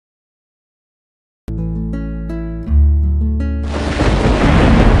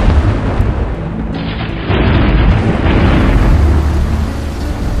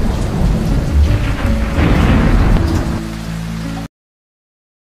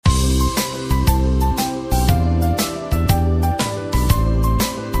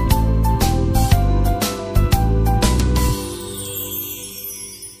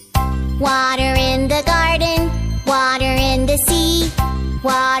the sea,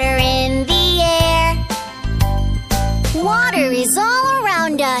 water in the air. Water is all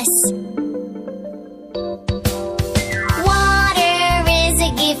around us. Water is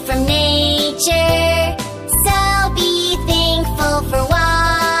a gift from nature, so be thankful for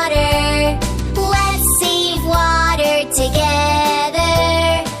water. Let's save water together.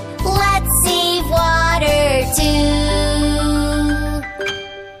 Let's save water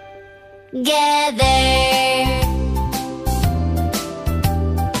together.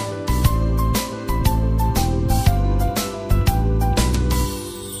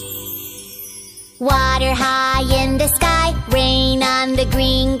 Water high in the sky, rain on the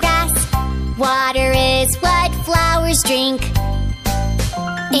green grass. Water is what flowers drink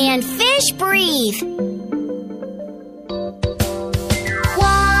and fish breathe.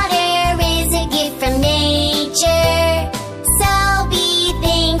 Water is a gift from nature, so be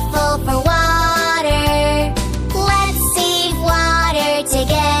thankful for water. Let's save water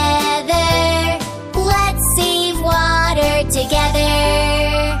together.